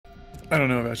I don't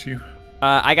know about you.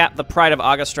 I got the Pride of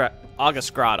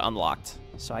Augustgrad unlocked,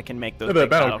 so I can make those big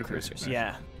battle cruisers. Nice.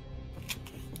 Yeah.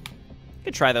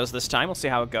 Could try those this time. We'll see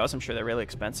how it goes. I'm sure they're really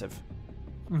expensive.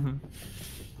 Mm-hmm.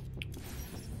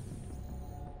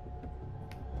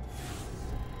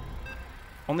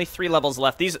 Only 3 levels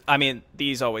left.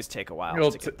 These always take a while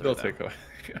to get through. They'll take a while.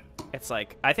 Yeah. It's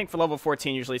like, I think for level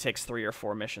 14 usually takes 3 or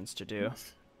 4 missions to do.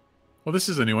 Well, this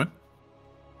is a new one.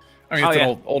 I mean, it's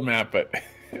an old map, but...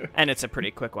 and it's a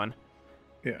pretty quick one.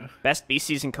 Yeah. Best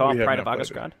B-Season co-op, Pride of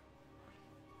Augustgrad.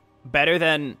 Better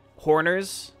than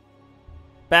Horner's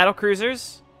battle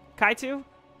cruisers, Kaitu?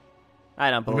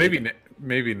 I don't believe it.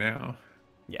 Maybe now.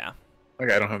 Yeah.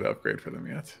 Like, I don't have the upgrade for them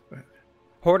yet. But...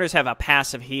 Horners have a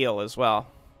passive heal as well.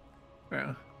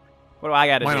 Yeah. What do I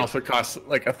got to do? Mine also costs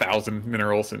like 1,000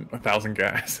 minerals and 1,000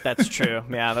 gas. That's true.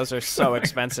 Yeah, those are so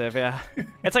expensive. Yeah.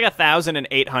 It's like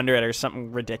 1,800 or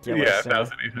something ridiculous. Yeah,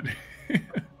 1,800.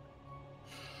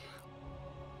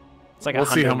 It's like we'll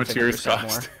see how much yours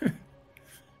cost.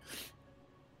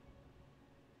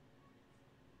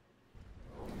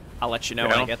 I'll let you know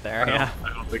when I get there.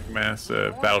 I don't think mass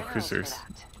battle cruisers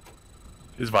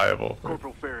is viable.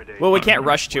 Well, we can't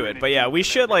rush to it, but yeah, we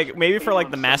should maybe for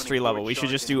the mastery level, we should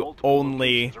just do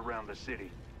only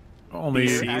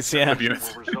PCs, yeah.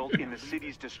 Will result in the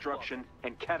city's destruction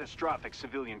and catastrophic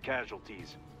civilian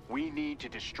casualties. We need to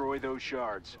destroy those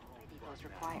shards.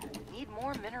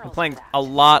 I'm playing a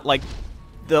lot,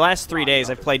 the last 3 days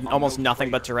I've played almost nothing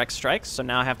but direct strikes, so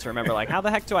now I have to remember, how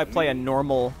the heck do I play a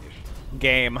normal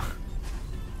game?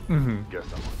 Mm-hmm.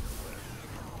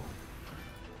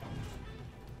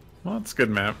 Well, it's a good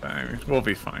map. I mean, we'll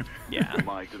be fine. Yeah.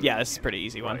 Yeah, this is a pretty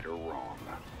easy one.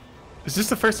 Is this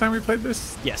the first time we played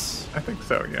this? Yes. I think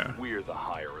so, yeah. We're the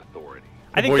higher authority.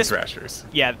 I think Void Thrashers.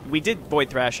 Yeah, we did Void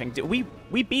Thrashing.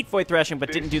 We beat Void Thrashing,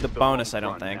 but didn't do the bonus, I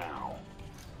don't think.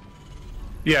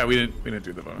 Yeah, we didn't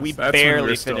do the bonus. We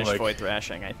barely finished Void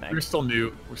Thrashing, I think. We're still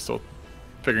new. We're still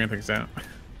figuring things out.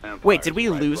 Wait, did we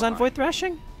lose on Void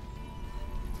Thrashing?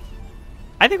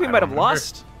 I think we might have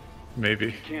lost. Maybe.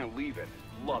 You can't leave it.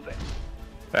 Love it.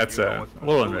 That's a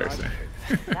little embarrassing.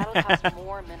 That'll cost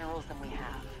more minerals than we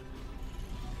have.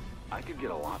 I could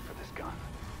get a lot for this gun.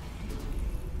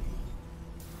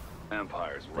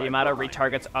 Empire's right. The Yamato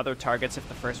retargets other targets if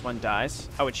the first one dies.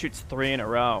 Oh, it shoots 3 in a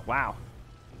row. Wow.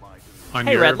 On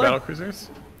hey, your Redler. battle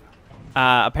cruisers?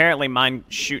 Apparently mine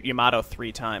shoot Yamato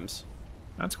 3 times.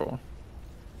 That's cool.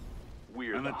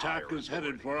 An attack is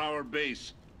headed for our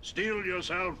base. Steel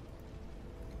yourself.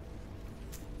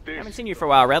 I haven't seen you for a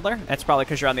while, Redler. That's probably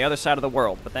because you're on the other side of the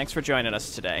world, but thanks for joining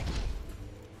us today.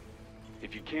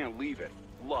 If you can't leave it,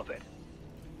 love it.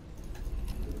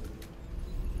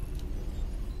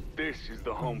 This is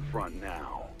the home front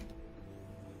now.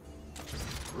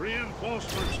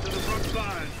 Reinforcements to the front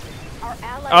line. Our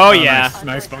allies oh yeah.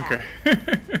 Nice bunker.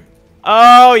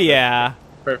 Oh yeah.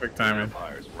 Perfect timing.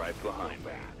 Empire's right behind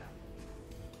that.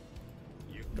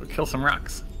 Go kill some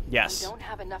rocks. Yes. We don't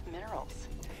have enough minerals.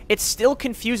 It still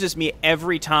confuses me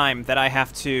every time that I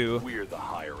have to. We're the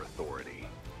higher authority.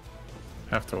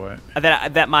 Have to what?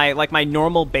 That my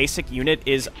normal basic unit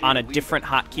is on a different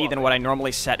hotkey than what I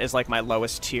normally set as my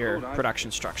lowest tier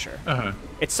production structure. Uh-huh.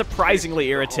 It's surprisingly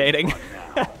irritating.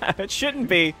 It shouldn't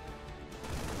be.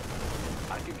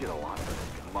 I could get a lot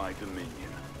of my dominion,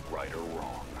 right or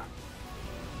wrong.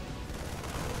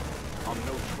 I'm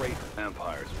no traitor.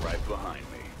 Empire's right behind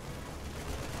me.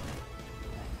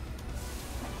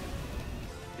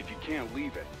 If you can't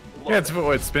leave it. Yeah,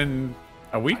 it's been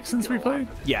a week since we played?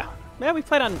 Yeah. Yeah, we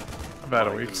played on about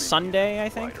a week. Sunday, I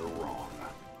think. Right or wrong.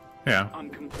 Yeah.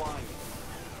 Uncompliant.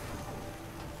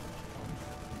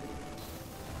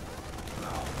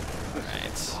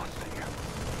 Alright.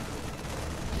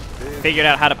 Figured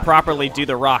out how to properly do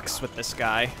the rocks with this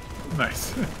guy.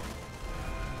 Nice.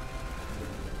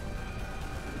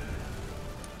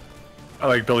 I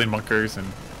like building bunkers and...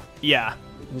 Yeah.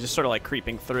 And just sort of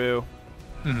creeping through.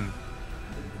 Mm-hmm.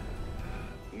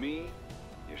 Me?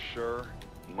 You sure?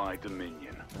 My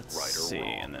dominion. Let's right see, or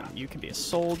wrong. and then you can be a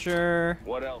soldier.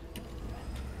 What else?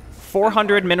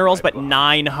 400 minerals, but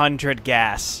 900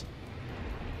 gas.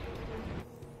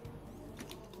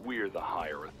 We're the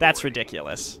higher authority. That's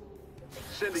ridiculous.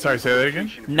 Sorry, say that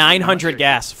again? 900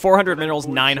 gas. 400 minerals,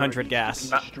 900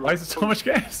 gas. Why is it so much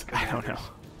gas? I don't know.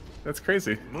 That's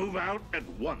crazy. Move out at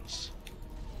once.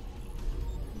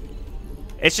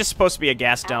 It's just supposed to be a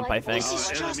gas dump, I think.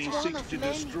 Our enemy seeks to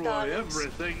destroy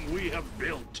everything we have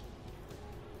built.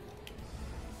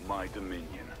 My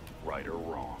dominion, right or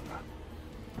wrong.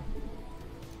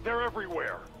 They're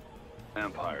everywhere.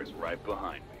 Empire's right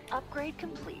behind me. Upgrade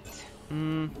complete.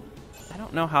 I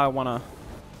don't know how I want to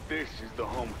This is the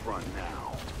home front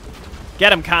now.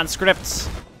 Get him, conscripts.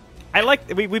 I like.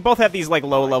 We both have these like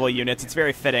low-level units. It's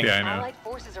very fitting. Yeah, I know. Allied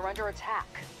forces are under attack.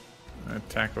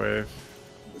 Attack wave.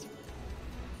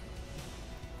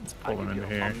 Let's pull them into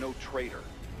here. I'm no traitor.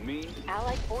 Me?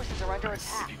 Allied forces are under Nice.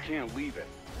 attack. You can't leave it.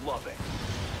 Love it.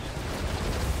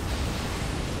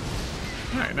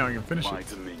 Alright, now we can finish My it.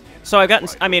 dominion. So I've gotten.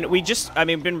 I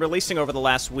mean, been releasing over the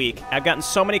last week. I've gotten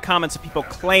so many comments of people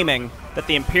claiming that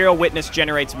the Imperial Witness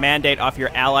generates mandate off your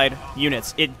allied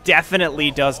units. It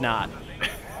definitely does not.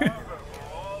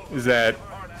 Is that...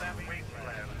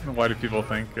 Why do people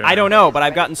think... I don't know, but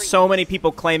I've gotten so many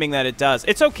people claiming that it does.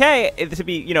 It's okay to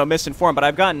be, misinformed, but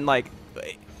I've gotten, like,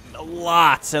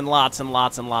 lots and lots and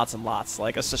lots and lots and lots.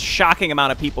 Like, a shocking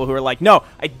amount of people who are like, no,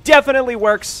 it definitely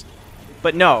works,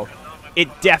 but no, it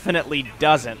definitely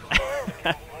doesn't.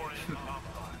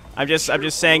 I'm just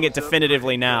saying it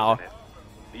definitively now.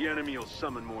 The enemy will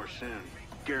summon more soon.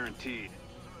 Guaranteed.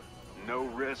 No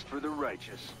rest for the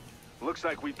righteous. Looks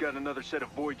like we've got another set of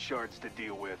void shards to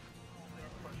deal with.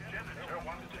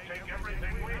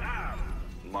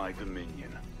 My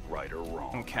dominion, right or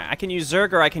wrong. Okay, I can use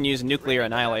Zerg or I can use Nuclear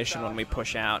Annihilation when we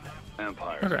push out.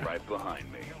 Empire's Okay. right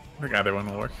behind me. I think either one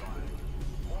will work.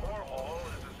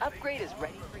 Upgrade is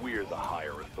ready for you. We're the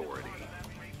higher authority.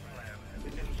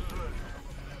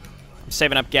 I'm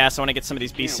saving up gas. I want to get some of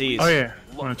these BCs. Oh yeah,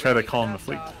 I want to try to call in the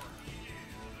fleet.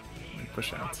 Let me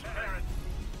push out.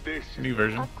 This is New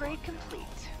version. Upgrade complete.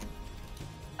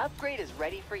 Upgrade is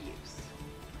ready for use.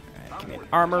 Give me an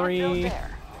Can't armory. build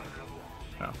there.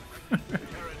 Oh.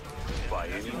 by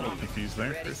any means. Confused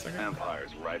there for a second.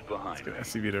 Empire's right behind me. Get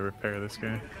SCV to repair this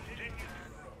guy.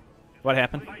 What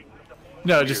happened?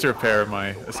 No, just to repair my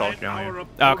assault Our galleon.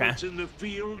 opponents in the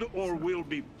field, or we'll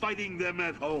be fighting them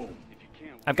at home.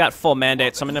 I've got full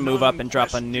mandate, so I'm going to move up and drop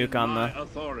a nuke on My the...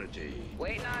 authority.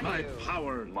 My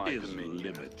power My is dominion,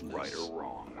 limitless. right or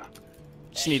wrong.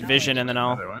 Just need vision and then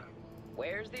Other I'll... one.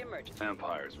 Where's the emergency?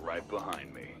 Empire's right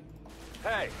behind me.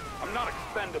 Hey, I'm not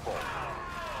expendable.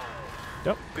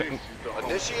 Nope. This is the home.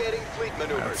 Initiating fleet Let's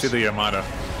maneuvers. see the Yamato.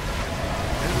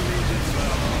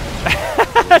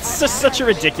 That's just such a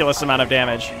ridiculous amount of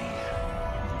damage.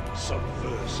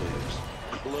 Subversives,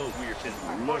 cloaked and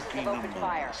Forces lurking have opened among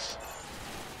fire. us.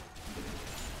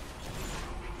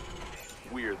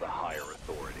 We're the higher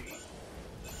authority.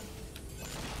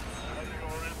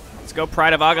 Let's go,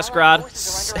 Pride of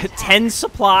Augustgrad. 10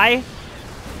 supply?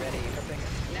 Ready for bigger.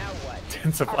 Now what? 10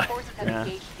 Our supply. forces have Yeah.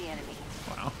 engaged the enemy.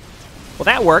 Wow. Well,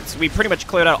 that worked. We pretty much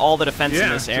cleared out all the defense in Yeah,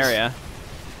 this just- area.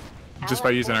 Just by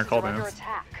Allied using our forces are under cooldowns.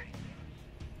 attack.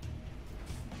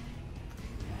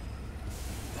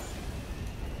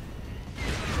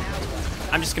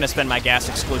 I'm just going to spend my gas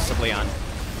exclusively on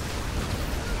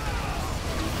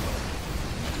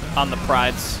the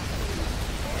Prides.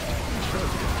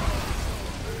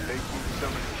 They keep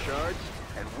summoning shards,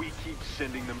 and we keep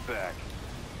sending them back.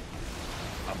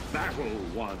 A battle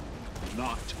won,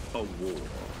 not a war.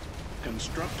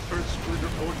 Construct Earth Splitter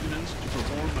Ordnance to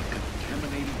perform a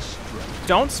contaminated strike.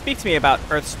 Don't speak to me about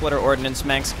Earth Splitter Ordnance,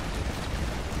 Mengsk.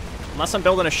 Unless I'm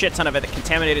building a shit ton of it, the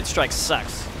Contaminated Strike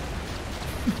sucks.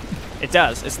 It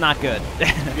does. It's not good.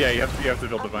 Yeah, you have to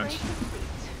build a bunch.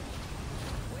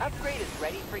 Upgrade is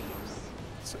ready for use.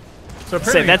 So Say,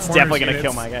 apparently that's Hornus definitely going to units-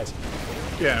 kill my guys.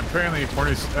 Yeah, apparently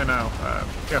Hornus. I know.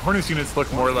 Yeah, Hornus units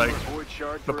look more like Void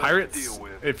shard the for us to pirates deal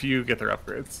with. if you get their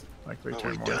upgrades. Like they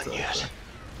turn more into.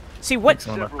 See, what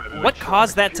Someone left that in. what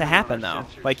caused that to happen, though?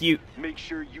 Like, you Make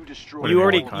sure you destroy What do you you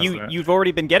already mean, what caused that? you've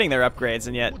already been getting their upgrades,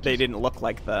 and yet they didn't look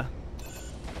like the...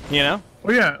 You know?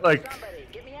 Well, yeah, like Somebody,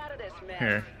 get me out of this mess.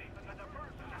 here.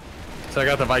 So I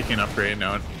got the Viking upgrade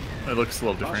now. It looks a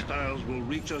little different. Hostiles will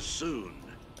reach us soon.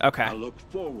 Okay. I look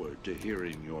forward to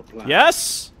hearing your plans.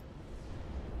 Yes?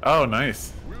 Oh,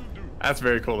 nice. That's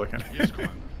very cool looking.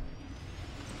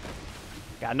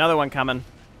 Got another one coming.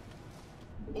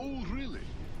 Oh, really?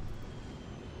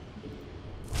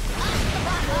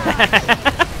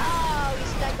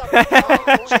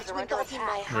 Allied forces are under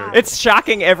attack. It's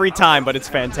shocking every time, but it's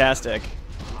fantastic.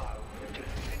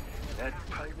 That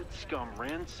pirate scum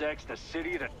ransacks the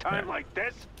city at a time like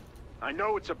this? I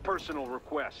know it's a personal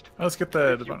request. Oh, let's get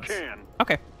the If you bonus. can,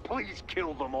 Okay. please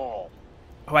kill them all.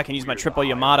 Oh, I can use my We're the triple higher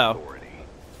Yamato. authority.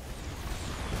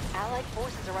 Allied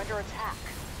forces are under attack.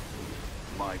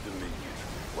 My dominion,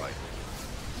 right.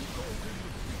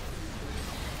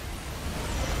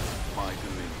 My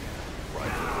dominion,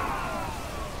 right.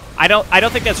 I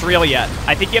don't think that's real yet.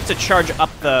 I think you have to charge up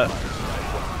the...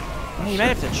 Well, you might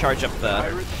have to charge up the...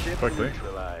 Pirate ship Quickly.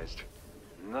 neutralized.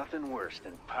 Nothing worse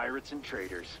than pirates and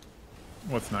traitors.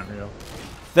 What's not real?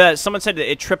 Someone said that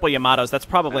it triple Yamatos. That's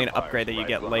probably an upgrade that you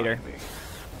get later.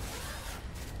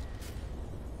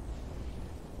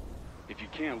 If you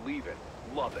can't leave it,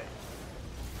 love it.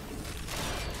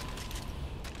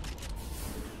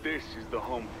 This is the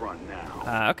home front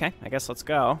now. Okay, I guess let's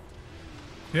go.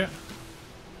 Yeah.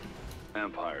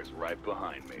 Empire's right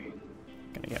behind me.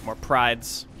 Gonna get more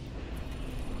prides.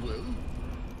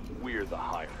 We're the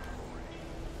higher.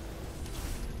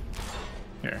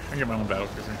 Here, I get my own battle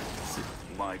cruiser. Let's see.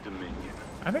 My dominion.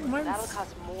 I think mine's. That'll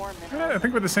cost more Yeah, minerals. I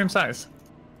think we're the same size.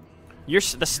 The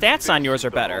stats on yours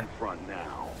are better. Home front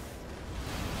now.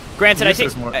 Granted, I Yours think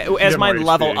is more- you as have more mine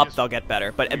level HP. up, they'll get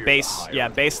better. But at You're base, the yeah,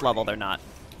 higher base authority. level, they're not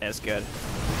as good.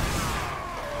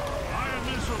 Fire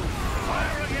missile!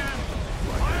 Fire again!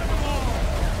 Fire them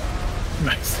all!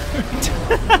 Nice.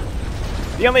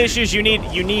 The only issue is you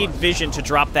need vision to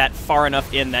drop that far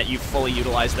enough in that you fully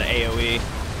utilize the AOE.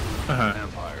 Uh-huh.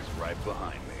 Empire's right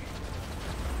behind me.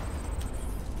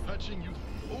 Touching you.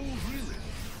 Oh, really?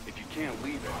 If you can't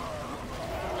leave it,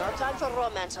 No time for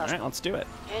romance, All right, husband. let's do it.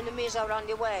 Enemies are on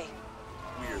the way.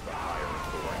 we're the higher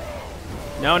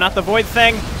authority. No, not the void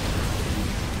thing.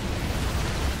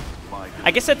 My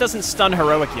I guess that doesn't stun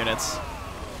heroic units.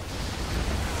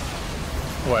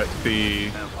 What, the...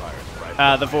 Empire's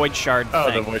right The void shard Oh,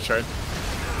 thing. the void shard.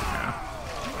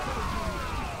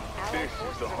 This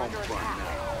is the home front now.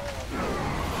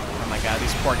 Oh my god,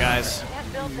 these poor guys.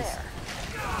 Can't build there.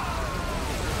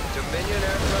 Dominion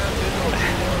aircraft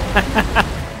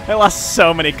I lost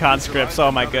so many conscripts.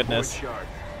 Oh my Another goodness. void shard.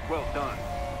 Well done.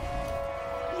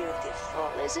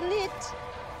 Beautiful, isn't it?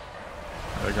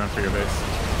 They're going for your base.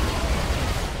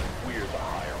 We're the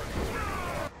higher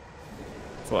authority.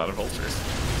 It's a lot of vultures.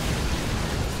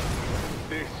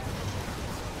 This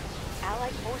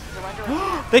Allied forces are under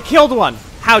attack. They killed one.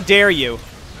 How dare you?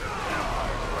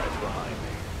 Empire's right behind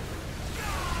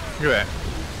me. Look at that.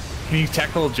 Can you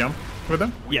tackle jump with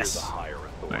them? We're Yes. the higher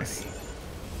authority. Nice.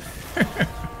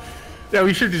 Yeah,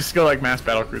 we should just go like mass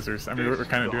battle cruisers. I mean, we're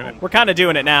kind of doing it. We're kind of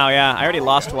doing it now, yeah. I already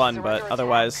lost one, but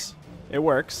otherwise, it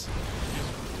works.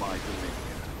 My dominion,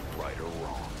 right or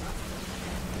wrong.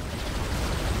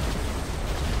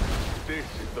 This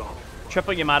is the home.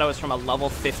 Triple Yamato is from a level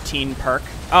 15 perk.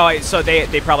 Oh, so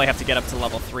they probably have to get up to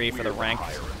level 3 for the rank.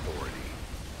 Higher authority.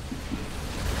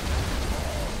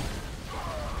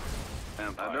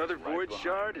 Empire's Another right void behind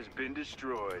shard has been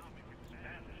destroyed.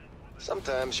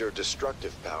 Sometimes your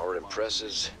destructive power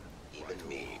impresses even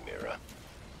me, Mira.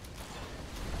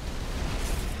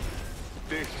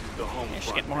 This is the home I should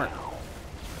front get more. now.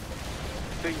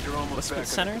 Things are almost Listed back under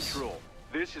centers? control.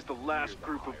 This is the last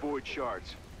group of void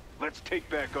shards. Let's take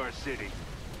back our city.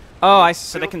 Oh,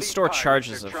 so they can Filthy store pirates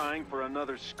charges are of... trying for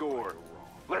another score.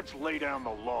 Let's lay down the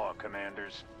law,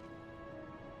 commanders.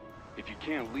 If you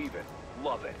can't leave it,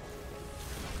 love it.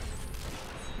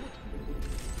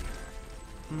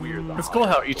 We're the It's cool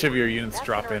how each of your units That's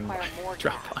drop gonna in require more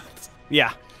drop gas. pods.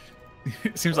 Yeah.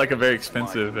 It seems like a very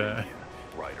expensive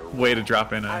right or way to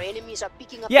drop in Our a... enemies are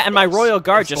picking up Yeah, and my pace. Royal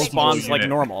Guard just It's multiple spawns like unit.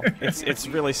 normal. It's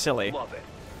really silly. love it.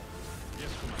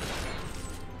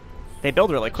 They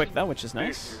build really quick though, which is This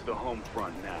nice. is the home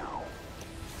front now.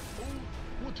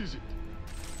 What is it?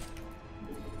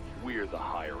 We're the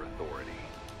higher authority.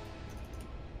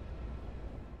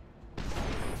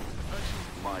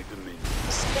 My dominion.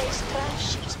 Space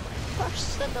crash is my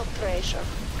personal treasure.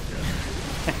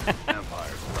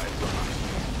 Empire's right behind me.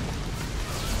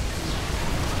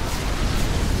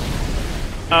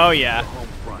 Oh yeah. Home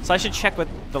front. So I should check what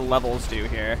the levels do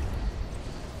here.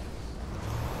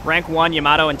 Rank 1,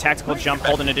 Yamato and Tactical Jump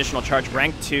hold an additional charge.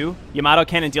 Rank 2, Yamato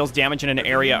cannon deals damage in an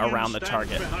area around the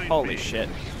target. Holy shit.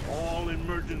 All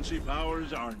emergency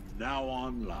powers are now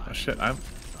online. Oh shit,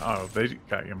 oh, they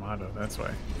got Yamato, that's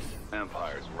why.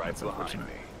 Empire's right That's behind unfortunate.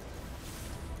 me.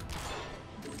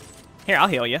 Here, I'll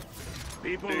heal you.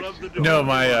 People of the No,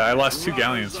 I lost 2 rise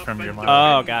galleons up from and Yamato.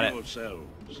 Oh, defend got it. yourselves.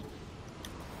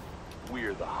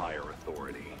 We're the higher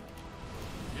authority.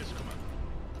 Yes, Commander.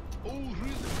 Oh,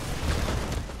 really?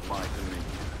 My dominion,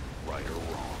 right or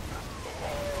wrong.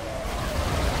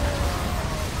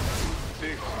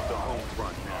 This is the home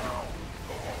front now.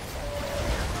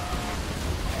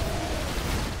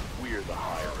 We're the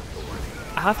higher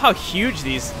authority. I love how huge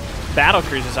these battle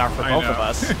cruisers are for I both know. of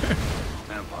us.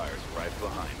 Empire's right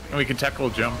behind me. And we can tackle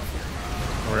jump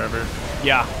wherever.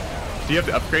 Yeah. Do you have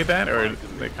to upgrade that, or do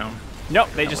they come? Nope,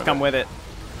 they just come with it.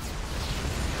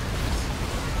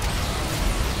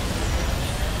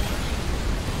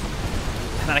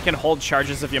 And then I can hold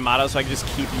charges of Yamato so I can just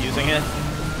keep using it.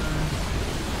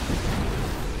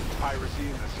 Piracy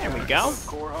in the There we skies,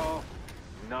 go. Core Hall?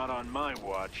 Not on my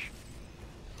watch.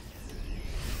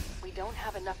 we don't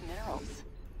have enough minerals.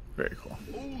 Very cool.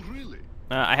 Oh, really?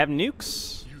 I have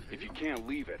nukes. If you can't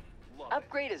leave it,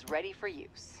 Upgrade is ready for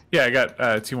use. Yeah, I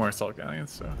got 2 more assault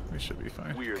galleons, so we should be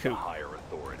fine. we're the higher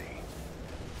authority.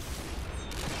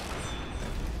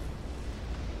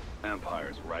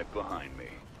 Empire's right behind me.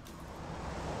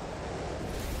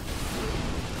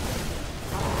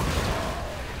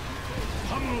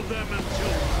 Pummel them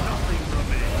until nothing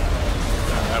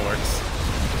remains. That works.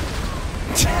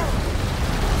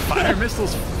 Fire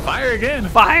missiles, fire again!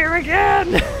 Fire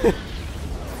again!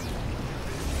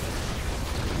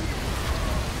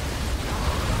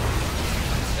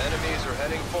 Enemies are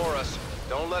heading for us.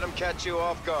 Don't let them catch you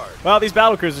off guard. Well, these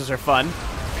battlecruisers are fun.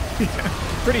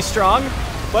 Pretty strong,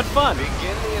 but fun. Begin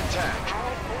the attack.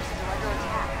 Allied forces are under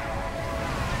attack.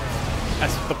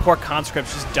 As the poor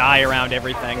conscripts just die around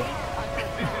everything.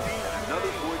 Another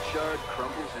void shard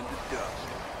crumbles into dust.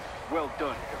 Well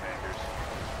done, commanders.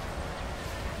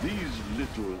 These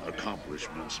little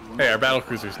accomplishments. Hey, our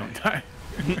battlecruisers don't die.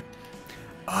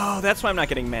 Oh, that's why I'm not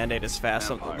getting Mandate as fast.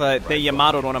 They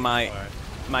Yamato'd one of my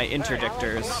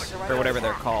interdictors, or whatever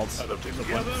they're called.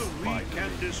 Together we can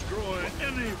destroy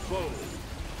any foe.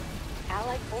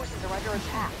 Allied forces are under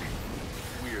attack.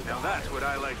 Weird. Now that's what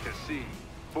I like to see.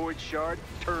 Void shard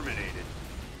terminated.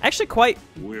 I actually quite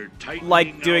We're tightening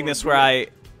like doing our this where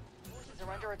grip. Forces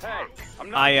are under attack.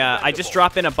 I just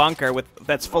drop in a bunker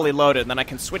that's fully loaded, and then I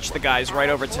can switch the guys right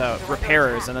over to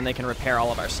repairers, and then they can repair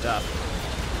all of our stuff.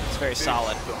 It's very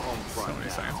solid. The home So front many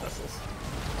now. science vessels.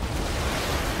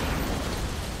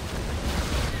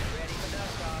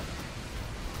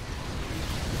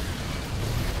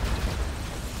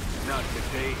 Not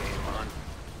today, Amon.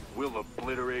 We'll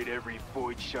obliterate every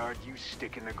void shard you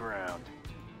stick in the ground.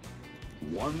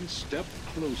 One step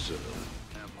closer.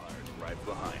 Empire's right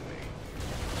behind me.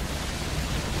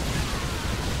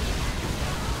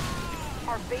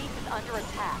 Our base is under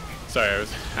attack. Sorry,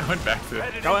 I went back to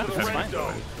Go on, into that's the fine.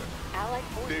 window. Allied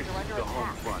This forces is are under the home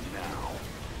attack. front now.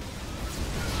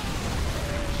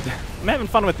 I'm having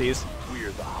fun with these.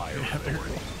 We're the higher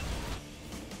authority.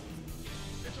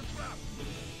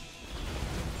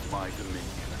 My dominion.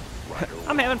 Right or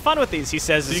I'm having fun with these, he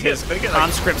says as You get- his they get, like,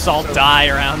 conscripts all die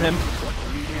around him.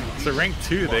 So rank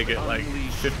 2, they get like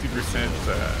 50%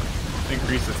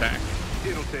 increased attack.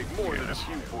 It'll take more than a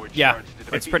few void Yeah, shards to it's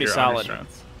defeat pretty Your solid. armor strats.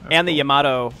 That's And the cool.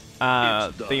 Yamato,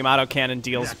 It's the done. Yamato cannon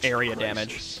deals Next area crisis.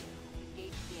 damage.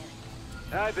 Engage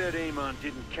the enemy. I bet Amon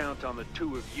didn't count on the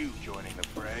 2 of you joining the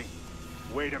fray.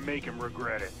 Way to make him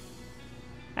regret it.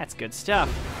 That's good stuff.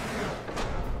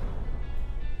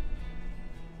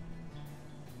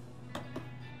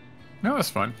 No, that's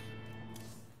fun.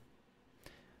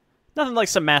 Nothing like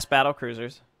some mass battle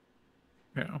cruisers.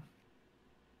 Yeah.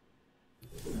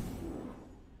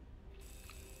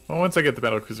 Well, once I get the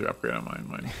battlecruiser upgrade on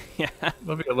mine, Yeah.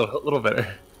 it'll be a little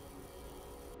better.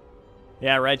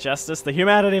 Yeah, right, Justice. The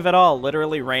humanity of it all,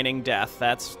 literally raining death.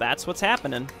 That's what's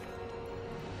happening.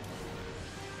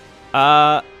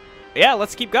 Yeah,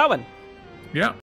 let's keep going. Yeah.